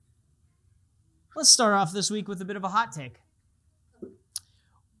Let's start off this week with a bit of a hot take.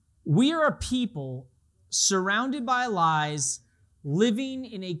 We are a people surrounded by lies, living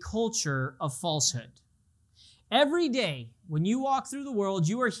in a culture of falsehood. Every day, when you walk through the world,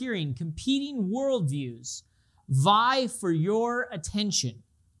 you are hearing competing worldviews vie for your attention.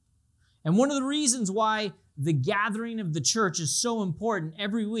 And one of the reasons why the gathering of the church is so important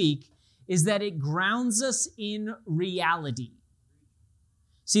every week is that it grounds us in reality.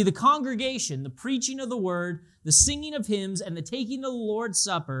 See, the congregation, the preaching of the word, the singing of hymns, and the taking of the Lord's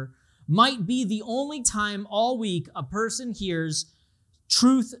Supper might be the only time all week a person hears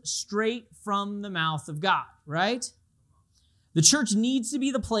truth straight from the mouth of God, right? The church needs to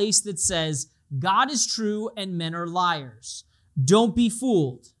be the place that says, God is true and men are liars. Don't be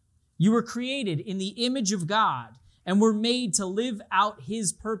fooled. You were created in the image of God and were made to live out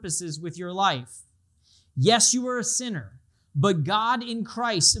his purposes with your life. Yes, you are a sinner. But God in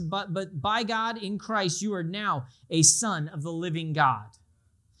Christ, but by God in Christ, you are now a son of the living God.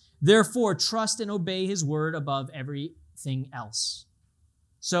 Therefore, trust and obey his word above everything else.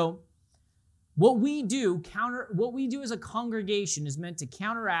 So, what we do as a congregation is meant to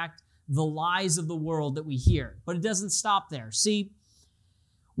counteract the lies of the world that we hear. But it doesn't stop there. See,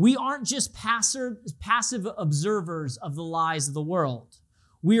 we aren't just passive observers of the lies of the world.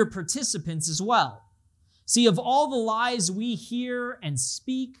 We are participants as well. See, of all the lies we hear and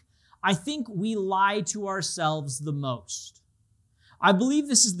speak, I think we lie to ourselves the most. I believe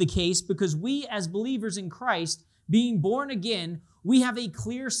this is the case because we, as believers in Christ, being born again, we have a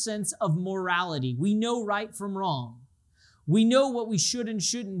clear sense of morality. We know right from wrong. We know what we should and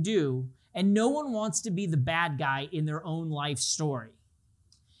shouldn't do, and no one wants to be the bad guy in their own life story.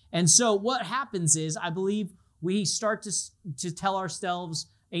 And so what happens is, I believe, we start to tell ourselves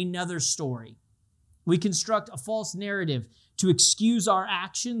another story. We construct a false narrative to excuse our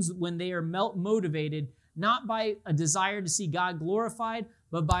actions when they are motivated not by a desire to see God glorified,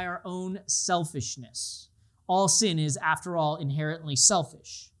 but by our own selfishness. All sin is, after all, inherently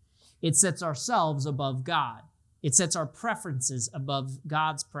selfish. It sets ourselves above God. It sets our preferences above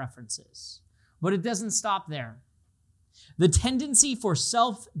God's preferences. But it doesn't stop there. The tendency for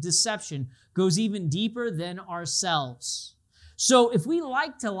self-deception goes even deeper than ourselves. So if we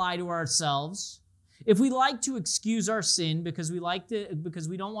like to lie to ourselves, if we like to excuse our sin because we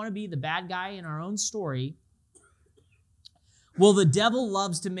don't want to be the bad guy in our own story, well, the devil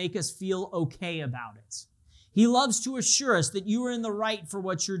loves to make us feel okay about it. He loves to assure us that you are in the right for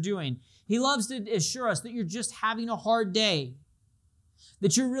what you're doing. He loves to assure us that you're just having a hard day,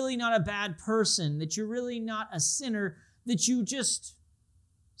 that you're really not a bad person, that you're really not a sinner, that you just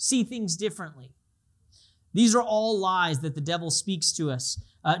see things differently. These are all lies that the devil speaks to us.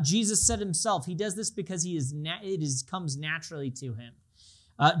 Jesus said himself, he does this because it comes naturally to him.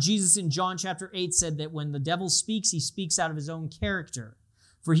 Jesus in John chapter 8 said that when the devil speaks, he speaks out of his own character,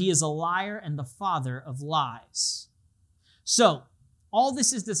 for he is a liar and the father of lies. So, all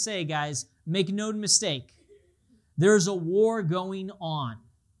this is to say, guys, make no mistake, there's a war going on.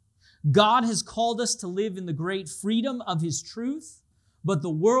 God has called us to live in the great freedom of his truth, but the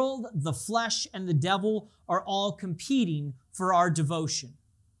world, the flesh, and the devil are all competing for our devotion.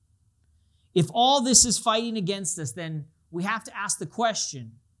 If all this is fighting against us, then we have to ask the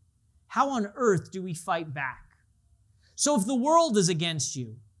question, how on earth do we fight back? So if the world is against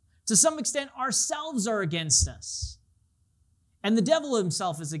you, to some extent ourselves are against us, and the devil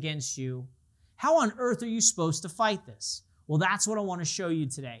himself is against you, how on earth are you supposed to fight this? Well, that's what I want to show you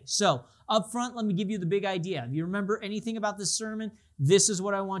today. So up front, let me give you the big idea. If you remember anything about this sermon, this is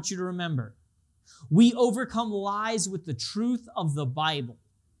what I want you to remember. We overcome lies with the truth of the Bible.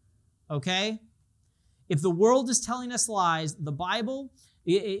 Okay? If the world is telling us lies, the Bible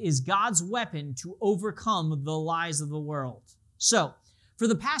is God's weapon to overcome the lies of the world. So, for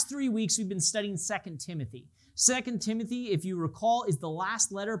the past 3 weeks, we've been studying 2 Timothy. 2 Timothy, if you recall, is the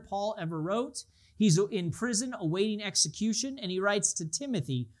last letter Paul ever wrote. He's in prison awaiting execution, and he writes to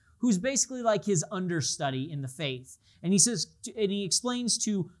Timothy, who's basically like his understudy in the faith. And he says, and he explains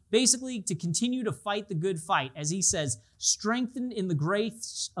to continue to fight the good fight, as he says, strengthened in the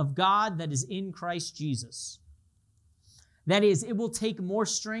grace of God that is in Christ Jesus. That is, it will take more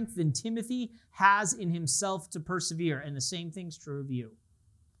strength than Timothy has in himself to persevere, and the same thing's true of you.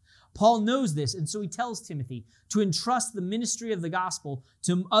 Paul knows this, and so he tells Timothy to entrust the ministry of the gospel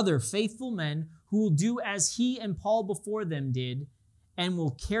to other faithful men who will do as he and Paul before them did, and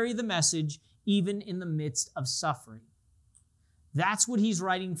will carry the message even in the midst of suffering. That's what he's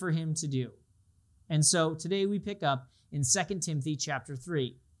writing for him to do. And so today we pick up in 2 Timothy chapter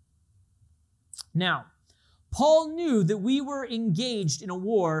 3. Now, Paul knew that we were engaged in a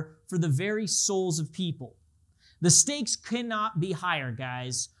war for the very souls of people. The stakes cannot be higher,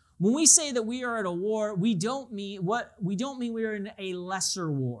 guys. When we say that we are at a war, we don't mean we are in a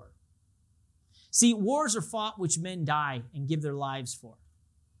lesser war. See, wars are fought which men die and give their lives for.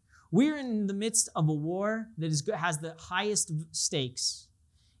 We're in the midst of a war that has the highest stakes.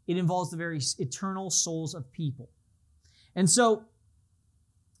 It involves the very eternal souls of people. And so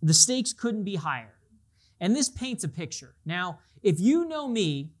the stakes couldn't be higher. And this paints a picture. Now, if you know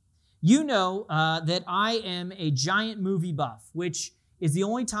me, you know that I am a giant movie buff, which is the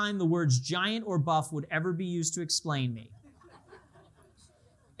only time the words giant or buff would ever be used to explain me.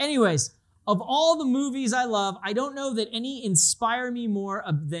 Anyways, of all the movies I love, I don't know that any inspire me more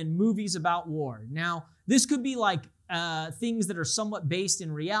than movies about war. Now, this could be like things that are somewhat based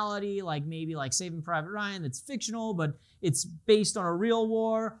in reality, like maybe like Saving Private Ryan, that's fictional, but it's based on a real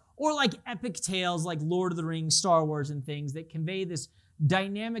war, or like epic tales like Lord of the Rings, Star Wars, and things that convey this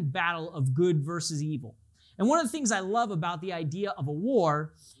dynamic battle of good versus evil. And one of the things I love about the idea of a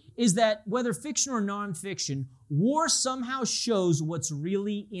war is that whether fiction or nonfiction, war somehow shows what's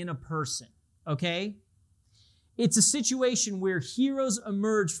really in a person, okay? It's a situation where heroes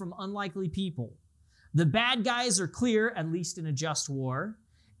emerge from unlikely people. The bad guys are clear, at least in a just war,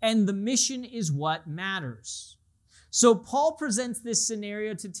 and the mission is what matters. So Paul presents this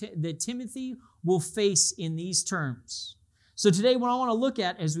scenario that Timothy will face in these terms. So today what I want to look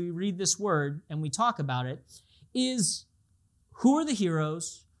at as we read this word and we talk about it is who are the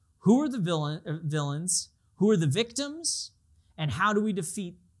heroes, who are the villains, who are the victims, and how do we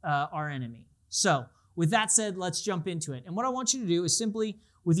defeat our enemy. So with that said, let's jump into it. And what I want you to do is simply,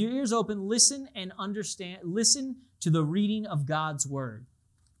 with your ears open, listen and understand, listen to the reading of God's word.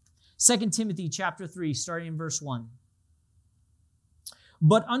 2 Timothy chapter 3, starting in verse 1.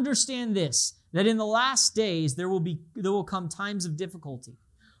 But understand this, that in the last days there will come times of difficulty.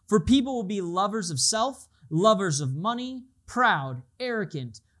 For people will be lovers of self, lovers of money, proud,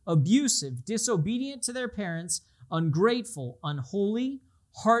 arrogant, abusive, disobedient to their parents, ungrateful, unholy,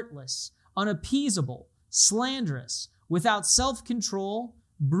 heartless, unappeasable, slanderous, without self-control,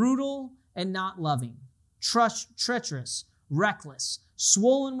 brutal, and not loving, treacherous, reckless,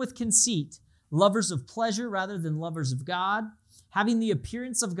 swollen with conceit, lovers of pleasure rather than lovers of God, having the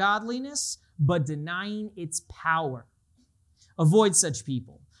appearance of godliness, but denying its power. Avoid such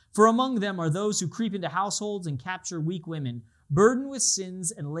people, for among them are those who creep into households and capture weak women, burdened with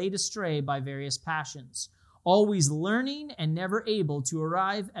sins and laid astray by various passions, always learning and never able to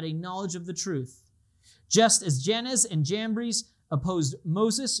arrive at a knowledge of the truth. Just as Jannes and Jambres opposed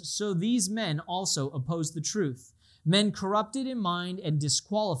Moses, so these men also opposed the truth, men corrupted in mind and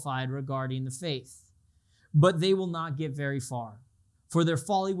disqualified regarding the faith. But they will not get very far, for their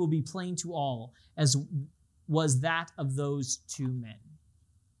folly will be plain to all, as was that of those two men.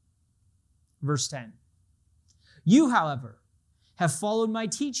 Verse 10. You, however, have followed my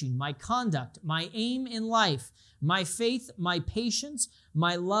teaching, my conduct, my aim in life, my faith, my patience,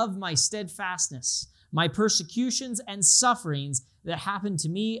 my love, my steadfastness, my persecutions and sufferings that happened to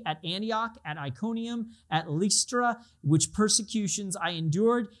me at Antioch, at Iconium, at Lystra, which persecutions I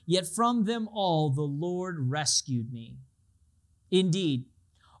endured, yet from them all the Lord rescued me. Indeed,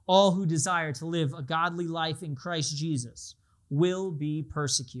 all who desire to live a godly life in Christ Jesus will be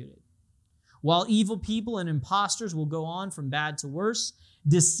persecuted, while evil people and impostors will go on from bad to worse,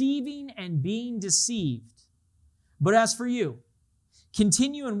 deceiving and being deceived. But as for you,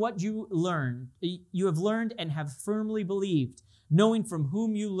 continue in what you have learned and have firmly believed, knowing from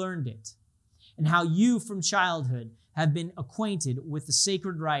whom you learned it, and how you from childhood have been acquainted with the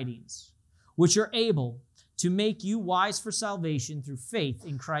sacred writings, which are able to make you wise for salvation through faith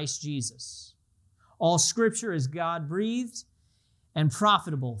in Christ Jesus. All Scripture is God-breathed and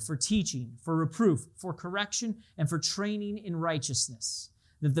profitable for teaching, for reproof, for correction, and for training in righteousness,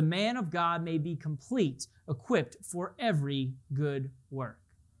 that the man of God may be complete, equipped for every good work.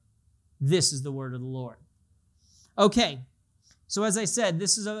 This is the word of the Lord. Okay, so as I said,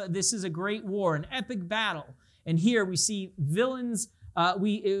 this is a great war, an epic battle. And here we see villains.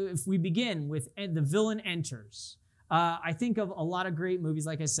 If we begin with the villain enters, I think of a lot of great movies.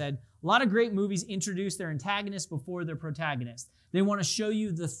 Like I said, a lot of great movies introduce their antagonist before their protagonist. They want to show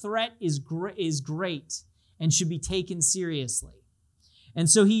you the threat is great and should be taken seriously. And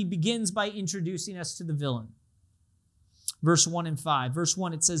so he begins by introducing us to the villain. Verse 1 and 5. Verse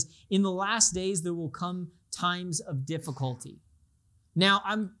 1, it says, in the last days there will come times of difficulty. Now,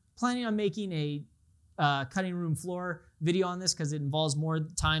 I'm planning on making a cutting room floor video on this because it involves more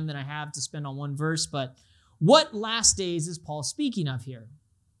time than I have to spend on one verse. But what last days is Paul speaking of here?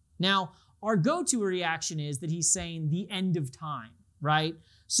 Now, our go-to reaction is that he's saying the end of time, right?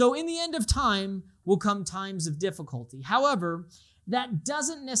 So in the end of time will come times of difficulty. However, that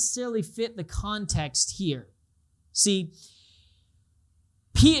doesn't necessarily fit the context here. See,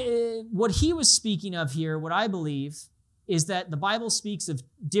 what he was speaking of here, what I believe, is that the Bible speaks of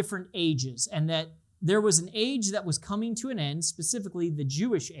different ages, and that there was an age that was coming to an end, specifically the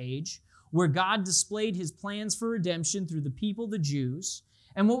Jewish age, where God displayed his plans for redemption through the people, the Jews.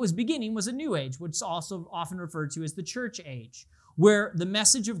 And what was beginning was a new age, which is also often referred to as the church age, where the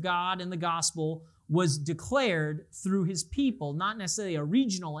message of God and the gospel was declared through his people, not necessarily a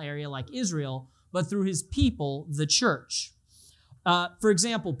regional area like Israel, but through his people, the church. For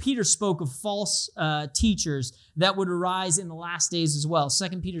example, Peter spoke of false teachers that would arise in the last days as well.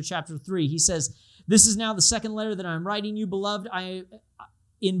 2 Peter chapter 3, he says, "This is now the second letter that I am writing you, beloved.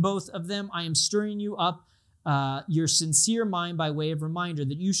 In both of them, I am stirring you up your sincere mind by way of reminder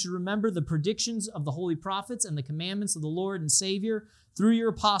that you should remember the predictions of the holy prophets and the commandments of the Lord and Savior through your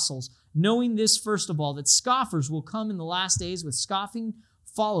apostles, knowing this, first of all, that scoffers will come in the last days with scoffing,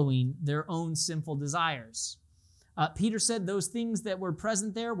 following their own sinful desires." Peter said those things that were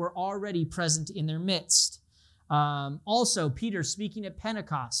present there were already present in their midst. Also, Peter, speaking at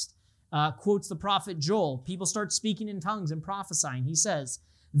Pentecost, quotes the prophet Joel. People start speaking in tongues and prophesying. He says,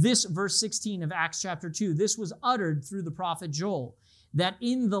 this, verse 16 of Acts chapter 2, "This was uttered through the prophet Joel, that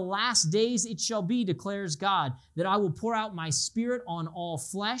in the last days it shall be, declares God, that I will pour out my spirit on all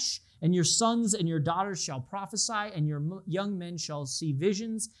flesh, and your sons and your daughters shall prophesy, and your young men shall see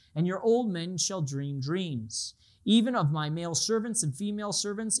visions, and your old men shall dream dreams. Even of my male servants and female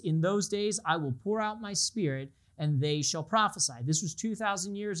servants, in those days I will pour out my spirit, and they shall prophesy." This was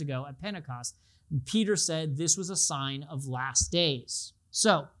 2,000 years ago at Pentecost. Peter said this was a sign of last days.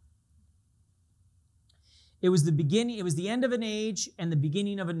 So, it was the end of an age and the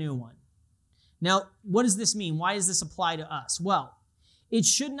beginning of a new one. Now, what does this mean? Why does this apply to us? Well, it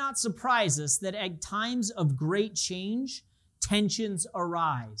should not surprise us that at times of great change, tensions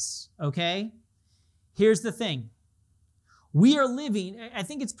arise, okay? Here's the thing. We are living, I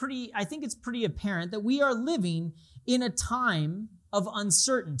think it's pretty apparent that we are living in a time of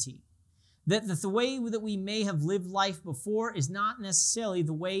uncertainty. That the way that we may have lived life before is not necessarily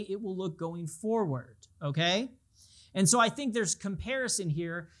the way it will look going forward, okay? And so I think there's comparison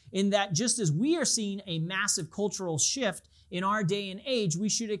here in that just as we are seeing a massive cultural shift in our day and age, we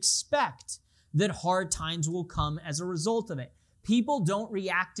should expect that hard times will come as a result of it. People don't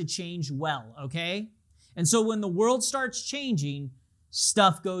react to change well, okay? And so when the world starts changing,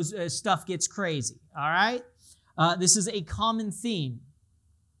 stuff gets crazy, all right? This is a common theme.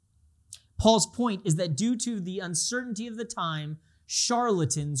 Paul's point is that due to the uncertainty of the time,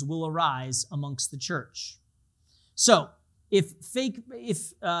 charlatans will arise amongst the church. So,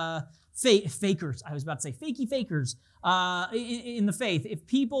 fakers, fakey fakers in the faith, if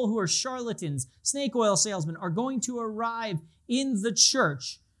people who are charlatans, snake oil salesmen, are going to arrive in the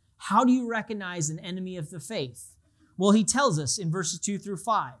church, how do you recognize an enemy of the faith? Well, he tells us in verses 2 through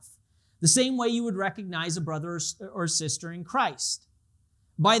 5, the same way you would recognize a brother or sister in Christ.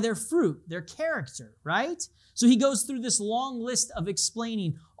 By their fruit, their character, right? So he goes through this long list of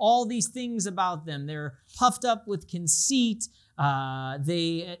explaining all these things about them. They're puffed up with conceit.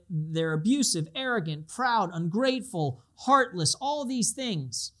 They're abusive, arrogant, proud, ungrateful, heartless, all these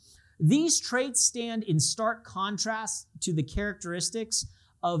things. These traits stand in stark contrast to the characteristics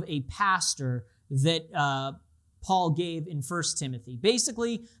of a pastor that Paul gave in 1 Timothy.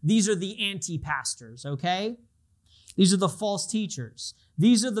 Basically, these are the anti-pastors, okay? These are the false teachers.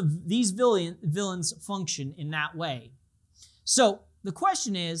 These villains function in that way. So the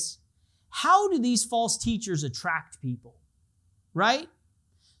question is, how do these false teachers attract people? Right?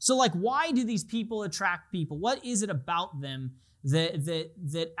 So why do these people attract people? What is it about them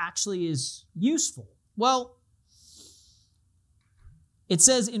that actually is useful? Well, it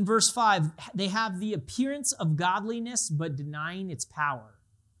says in verse 5, they have the appearance of godliness, but denying its power.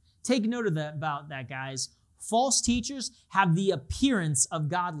 Take note of that, about that, guys. False teachers have the appearance of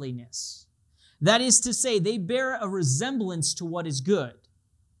godliness. That is to say, they bear a resemblance to what is good,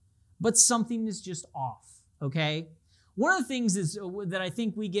 but something is just off, okay? One of the things that I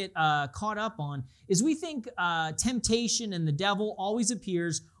think we get caught up on is we think temptation and the devil always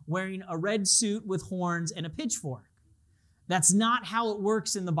appears wearing a red suit with horns and a pitchfork. That's not how it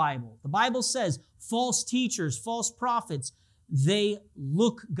works in the Bible. The Bible says false teachers, false prophets, they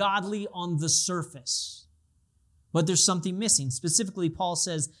look godly on the surface. But there's something missing. Specifically, Paul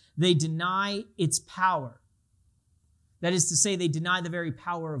says they deny its power. That is to say, they deny the very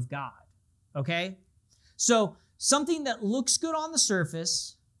power of God. Okay? So, something that looks good on the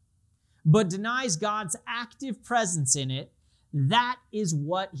surface, but denies God's active presence in it, that is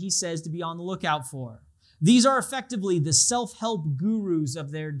what he says to be on the lookout for. These are effectively the self-help gurus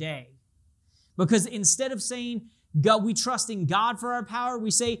of their day. Because instead of saying, God, we trust in God for our power,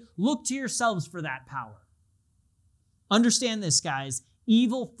 we say, look to yourselves for that power. Understand this, guys.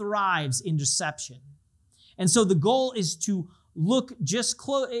 Evil thrives in deception. And so the goal is to look just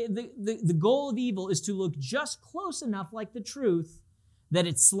close. The goal of evil is to look just close enough like the truth that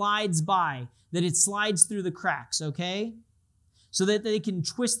it slides by, that it slides through the cracks, okay? So that they can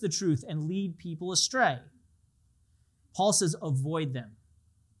twist the truth and lead people astray. Paul says, avoid them.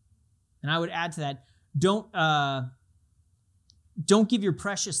 And I would add to that, don't give your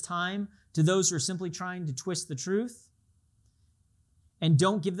precious time to those who are simply trying to twist the truth. And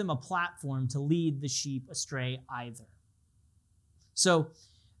don't give them a platform to lead the sheep astray either. So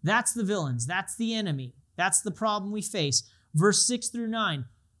that's the villains. That's the enemy. That's the problem we face. Verse 6 through 9.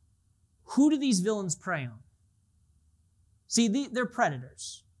 Who do these villains prey on? See, they're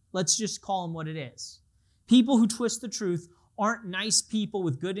predators. Let's just call them what it is. People who twist the truth aren't nice people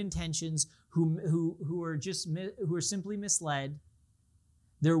with good intentions who are simply misled.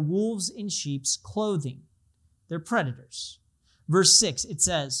 They're wolves in sheep's clothing. They're predators. Verse 6, it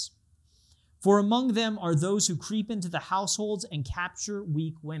says, "For among them are those who creep into the households and capture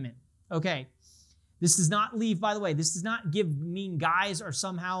weak women." Okay, this does not leave, by the way, this does not mean guys are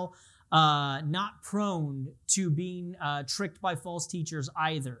somehow not prone to being tricked by false teachers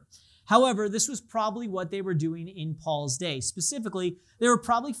either. However, this was probably what they were doing in Paul's day. Specifically, they were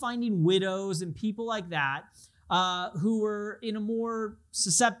probably finding widows and people like that who were in a more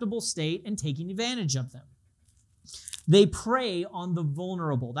susceptible state and taking advantage of them. They prey on the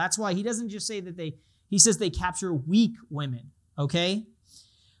vulnerable. That's why he doesn't just say that he says they capture weak women, okay?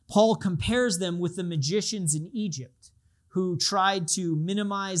 Paul compares them with the magicians in Egypt who tried to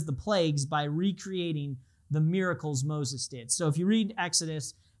minimize the plagues by recreating the miracles Moses did. So if you read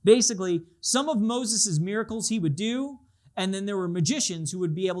Exodus, basically some of Moses' miracles he would do, and then there were magicians who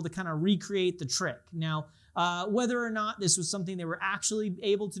would be able to kind of recreate the trick. Now, whether or not this was something they were actually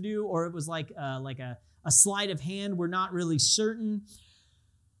able to do or it was like a sleight of hand, we're not really certain.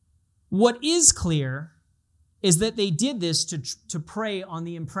 What is clear is that they did this to prey on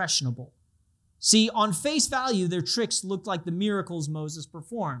the impressionable. See, on face value, their tricks looked like the miracles Moses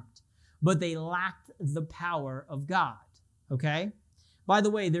performed, but they lacked the power of God, okay? By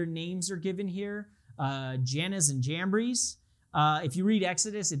the way, their names are given here, Jannes and Jambres. If you read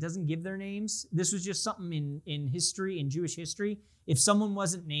Exodus, it doesn't give their names. This was just something in history, in Jewish history. If someone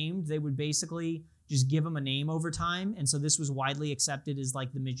wasn't named, they would basically just give them a name over time. And so this was widely accepted as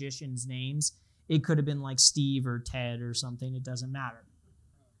like the magicians' names. It could have been like Steve or Ted or something. It doesn't matter.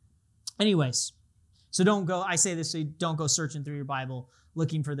 Anyways, so I say this so you don't go searching through your Bible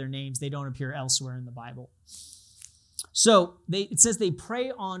looking for their names. They don't appear elsewhere in the Bible. So it says they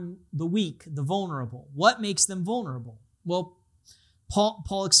prey on the weak, the vulnerable. What makes them vulnerable? Well,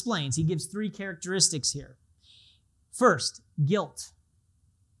 Paul explains. He gives 3 characteristics here. First, guilt.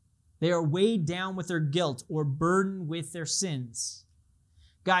 They are weighed down with their guilt or burdened with their sins.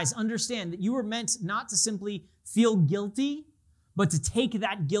 Guys, understand that you were meant not to simply feel guilty, but to take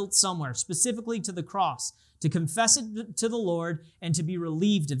that guilt somewhere, specifically to the cross, to confess it to the Lord and to be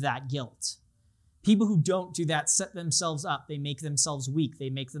relieved of that guilt. People who don't do that set themselves up. They make themselves weak. They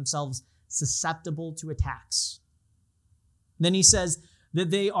make themselves susceptible to attacks. Then he says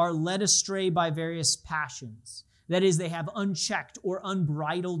that they are led astray by various passions. That is, they have unchecked or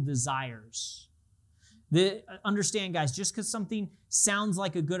unbridled desires. Understand, guys, just because something sounds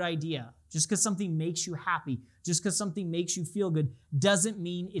like a good idea, just because something makes you happy, just because something makes you feel good, doesn't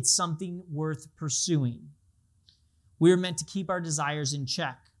mean it's something worth pursuing. We are meant to keep our desires in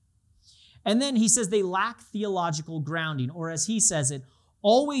check. And then he says they lack theological grounding, or as he says it,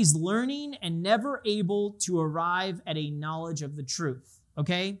 always learning and never able to arrive at a knowledge of the truth,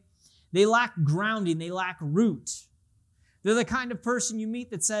 okay? They lack grounding. They lack root. They're the kind of person you meet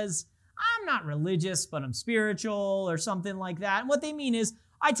that says, I'm not religious, but I'm spiritual or something like that. And what they mean is,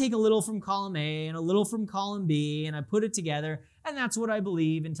 I take a little from column A and a little from column B and I put it together, and that's what I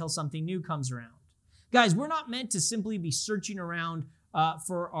believe until something new comes around. Guys, we're not meant to simply be searching around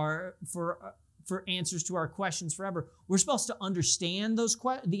for answers to our questions forever. We're supposed to understand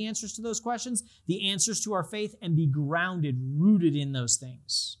the answers to those questions, the answers to our faith, and be grounded, rooted in those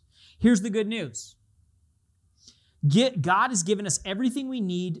things. Here's the good news. God has given us everything we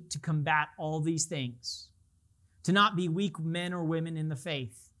need to combat all these things. To not be weak men or women in the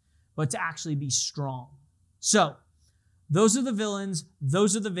faith, but to actually be strong. So, those are the villains.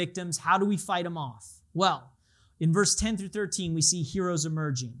 Those are the victims. How do we fight them off? Well, in verse 10 through 13, we see heroes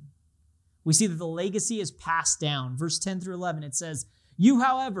emerging. We see that the legacy is passed down. Verse 10 through 11, it says, "You,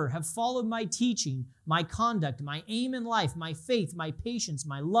 however, have followed my teaching, my conduct, my aim in life, my faith, my patience,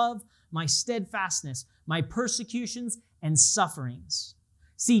 my love, my steadfastness, my persecutions and sufferings."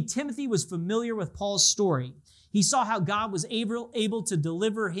 See, Timothy was familiar with Paul's story. He saw how God was able to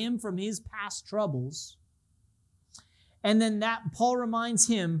deliver him from his past troubles. And then that Paul reminds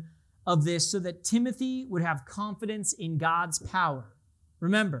him of this so that Timothy would have confidence in God's power.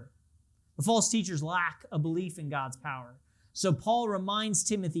 Remember, the false teachers lack a belief in God's power. So Paul reminds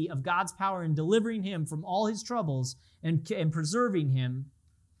Timothy of God's power in delivering him from all his troubles and preserving him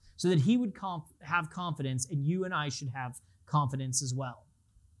so that he would have confidence, and you and I should have confidence as well.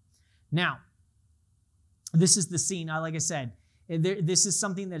 Now, this is the scene, like I said, this is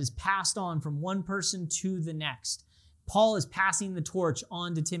something that is passed on from one person to the next. Paul is passing the torch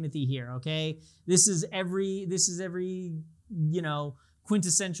on to Timothy here, okay? This is every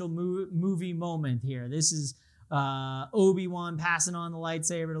quintessential movie moment here. This is Obi-Wan passing on the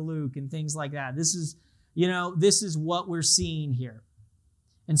lightsaber to Luke and things like that. This is what we're seeing here.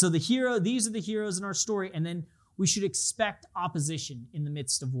 And so these are the heroes in our story, and then we should expect opposition in the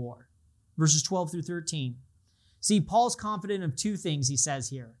midst of war. Verses 12 through 13. See, Paul's confident of two things, he says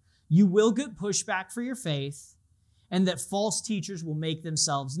here. You will get pushback for your faith, and that false teachers will make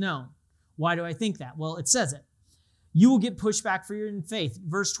themselves known. Why do I think that? Well, it says it. You will get pushback for your faith.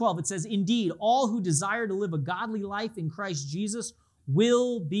 Verse 12, it says, "Indeed, all who desire to live a godly life in Christ Jesus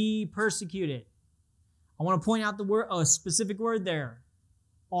will be persecuted." I want to point out a specific word there.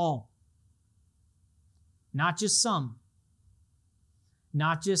 All. Not just some.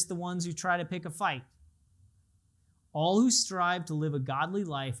 Not just the ones who try to pick a fight. All who strive to live a godly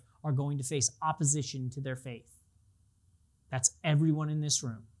life are going to face opposition to their faith. That's everyone in this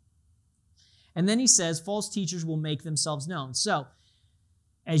room. And then he says, false teachers will make themselves known. So,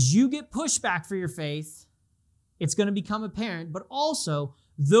 as you get pushback for your faith, it's going to become apparent, but also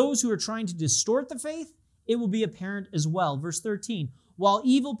those who are trying to distort the faith, it will be apparent as well. Verse 13, "While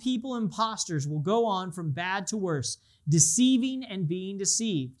evil people and impostors will go on from bad to worse, deceiving and being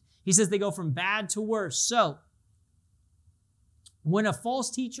deceived." He says they go from bad to worse. So, when a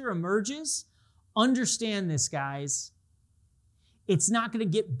false teacher emerges, understand this, guys. It's not going to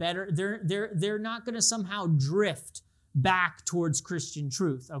get better. They're not going to somehow drift back towards Christian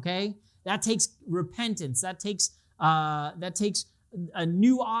truth, okay? That takes repentance. That takes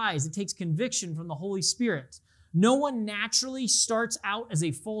new eyes. It takes conviction from the Holy Spirit. No one naturally starts out as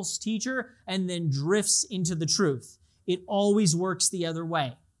a false teacher and then drifts into the truth. It always works the other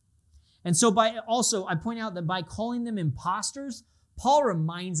way. And so I point out that by calling them imposters, Paul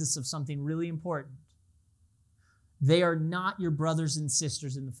reminds us of something really important. They are not your brothers and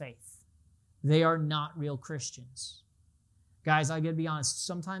sisters in the faith. They are not real Christians. Guys, I gotta be honest,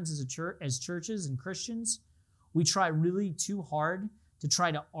 sometimes as churches and Christians, we try really too hard to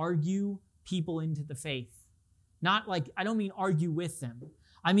try to argue people into the faith. I don't mean argue with them.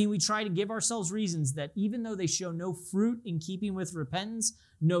 I mean, we try to give ourselves reasons that even though they show no fruit in keeping with repentance,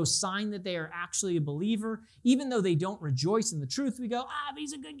 no sign that they are actually a believer, even though they don't rejoice in the truth, we go, but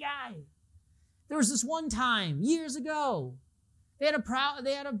he's a good guy. There was this one time, years ago, they had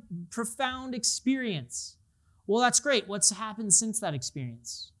a profound experience. Well, that's great. What's happened since that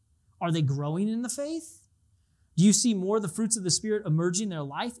experience? Are they growing in the faith? Do you see more of the fruits of the Spirit emerging in their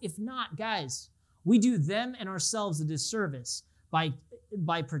life? If not, guys, we do them and ourselves a disservice by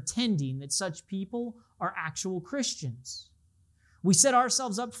pretending that such people are actual Christians. We set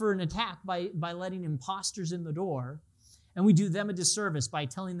ourselves up for an attack by letting imposters in the door, and we do them a disservice by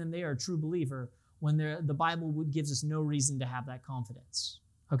telling them they are a true believer when the Bible gives us no reason to have that confidence.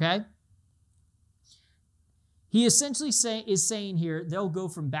 Okay? He essentially is saying here, they'll go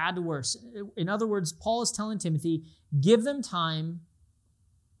from bad to worse. In other words, Paul is telling Timothy, give them time,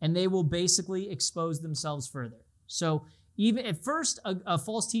 and they will basically expose themselves further. So even at first, a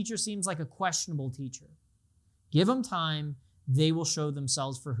false teacher seems like a questionable teacher. Give them time, they will show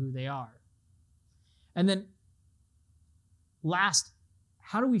themselves for who they are. And then last,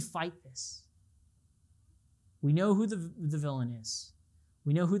 how do we fight this? We know who the villain is.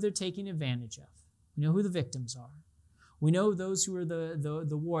 We know who they're taking advantage of. We know who the victims are. We know those who are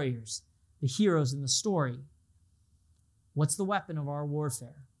the warriors, the heroes in the story. What's the weapon of our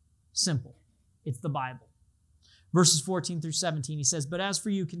warfare? Simple. It's the Bible. Verses 14 through 17, he says, "But as for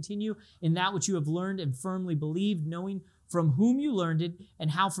you, continue in that which you have learned and firmly believed, knowing from whom you learned it,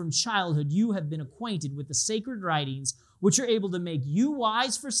 and how from childhood you have been acquainted with the sacred writings, which are able to make you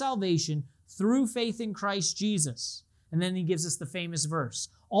wise for salvation through faith in Christ Jesus. And then he gives us the famous verse.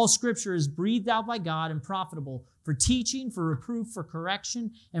 All scripture is breathed out by God and profitable for teaching, for reproof, for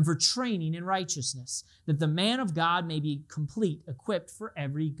correction, and for training in righteousness, that the man of God may be complete, equipped for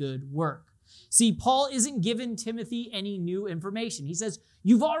every good work. See, Paul isn't giving Timothy any new information. He says,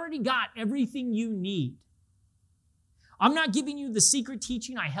 you've already got everything you need. I'm not giving you the secret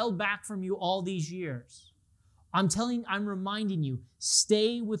teaching I held back from you all these years. I'm reminding you,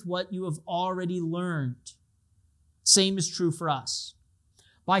 stay with what you have already learned. Same is true for us.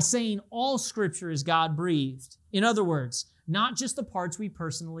 By saying all scripture is God-breathed, in other words, not just the parts we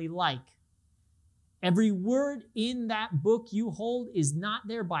personally like. Every word in that book you hold is not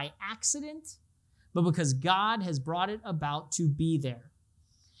there by accident, but because God has brought it about to be there.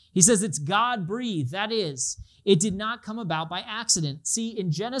 He says it's God-breathed. That is, it did not come about by accident. See,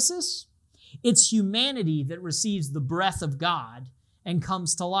 in Genesis, it's humanity that receives the breath of God and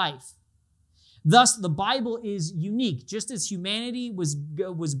comes to life. Thus, the Bible is unique. Just as humanity was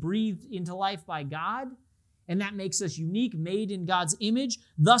breathed into life by God, and that makes us unique, made in God's image,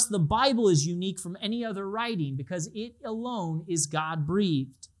 thus the Bible is unique from any other writing because it alone is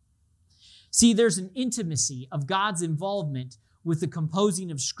God-breathed. See, there's an intimacy of God's involvement with the composing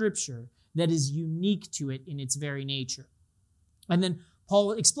of Scripture that is unique to it in its very nature. And then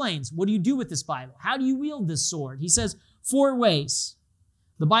Paul explains, what do you do with this Bible? How do you wield this sword? He says, 4 ways.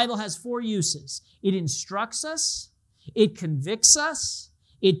 The Bible has 4 uses. It instructs us, it convicts us,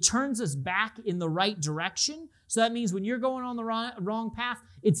 it turns us back in the right direction. So that means when you're going on the wrong path,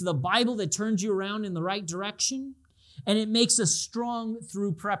 it's the Bible that turns you around in the right direction. And it makes us strong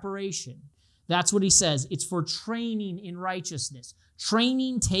through preparation. That's what he says. It's for training in righteousness.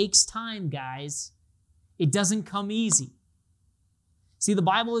 Training takes time, guys. It doesn't come easy. See, the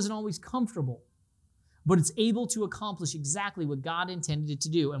Bible isn't always comfortable, but it's able to accomplish exactly what God intended it to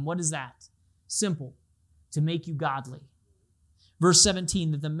do. And what is that? Simple, to make you godly. Verse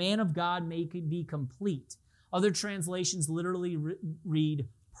 17, that the man of God may be complete. Other translations literally read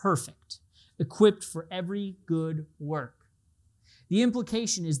perfect, equipped for every good work. The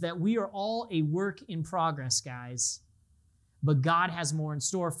implication is that we are all a work in progress, guys, but God has more in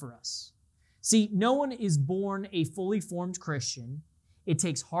store for us. See, no one is born a fully formed Christian. It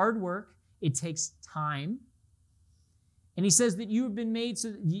takes hard work. It takes time. And he says that you have been made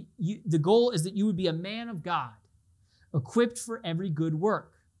so that the goal is that you would be a man of God, equipped for every good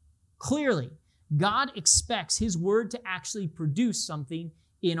work. Clearly, God expects his word to actually produce something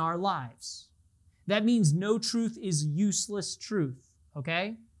in our lives. That means no truth is useless truth,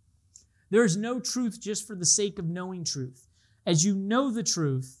 okay? There is no truth just for the sake of knowing truth. As you know the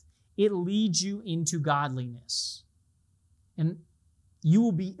truth, it leads you into godliness. And you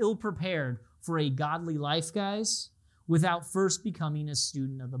will be ill-prepared for a godly life, guys, without first becoming a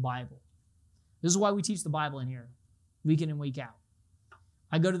student of the Bible. This is why we teach the Bible in here, week in and week out.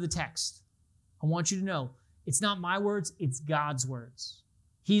 I go to the text. I want you to know, it's not my words, it's God's words.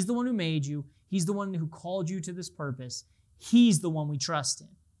 He's the one who made you. He's the one who called you to this purpose. He's the one we trust in.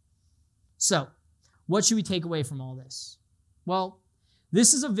 So, what should we take away from all this? Well,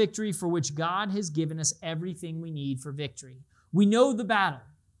 this is a victory for which God has given us everything we need for victory. We know the battle.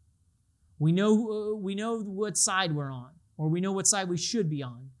 We know what side we're on, or we know what side we should be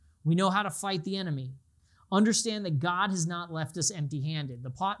on. We know how to fight the enemy. Understand that God has not left us empty-handed.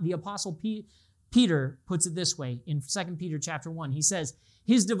 The Apostle Peter puts it this way in 2 Peter chapter 1. He says,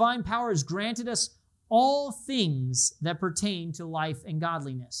 his divine power has granted us all things that pertain to life and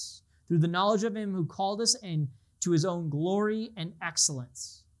godliness through the knowledge of him who called us and to his own glory and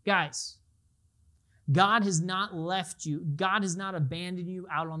excellence. Guys, God has not left you. God has not abandoned you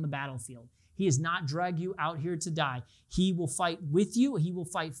out on the battlefield. He has not dragged you out here to die. He will fight with you. He will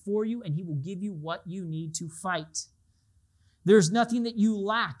fight for you, and he will give you what you need to fight. There's nothing that you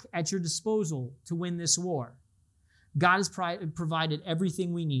lack at your disposal to win this war. God has provided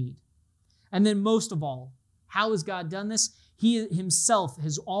everything we need. And then most of all, how has God done this? He himself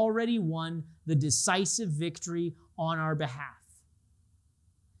has already won the decisive victory on our behalf.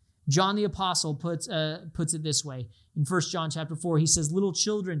 John the Apostle puts it this way. In 1 John chapter 4, he says, little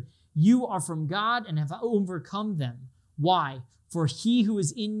children, you are from God and have overcome them. Why? For he who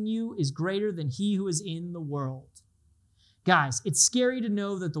is in you is greater than he who is in the world. Guys, it's scary to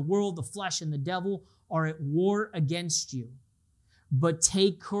know that the world, the flesh, and the devil are at war against you. But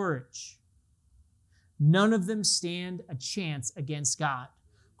take courage. None of them stand a chance against God.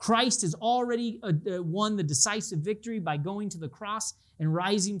 Christ has already won the decisive victory by going to the cross and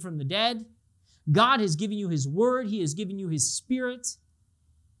rising from the dead. God has given you his word. He has given you his spirit.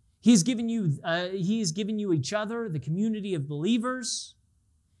 He has given you each other, the community of believers.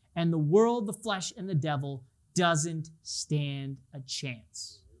 And the world, the flesh, and the devil doesn't stand a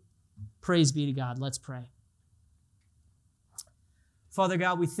chance. Praise be to God. Let's pray. Father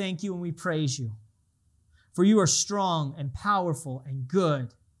God, we thank you and we praise you, for you are strong and powerful and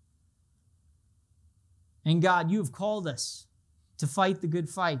good. And God, you have called us to fight the good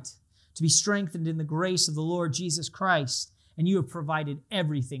fight, to be strengthened in the grace of the Lord Jesus Christ, and you have provided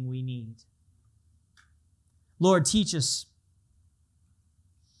everything we need. Lord, teach us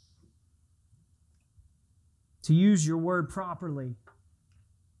to use your word properly,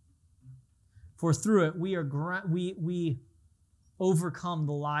 for through it we overcome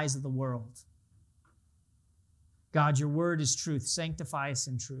the lies of the world. God, your word is truth. Sanctify us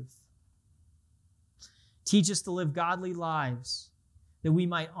in truth. Teach us to live godly lives that we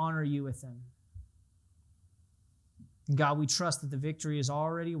might honor you with them. And God, we trust that the victory is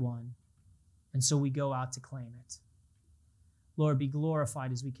already won, and so we go out to claim it. Lord, be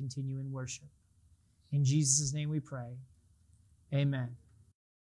glorified as we continue in worship. In Jesus' name we pray. Amen.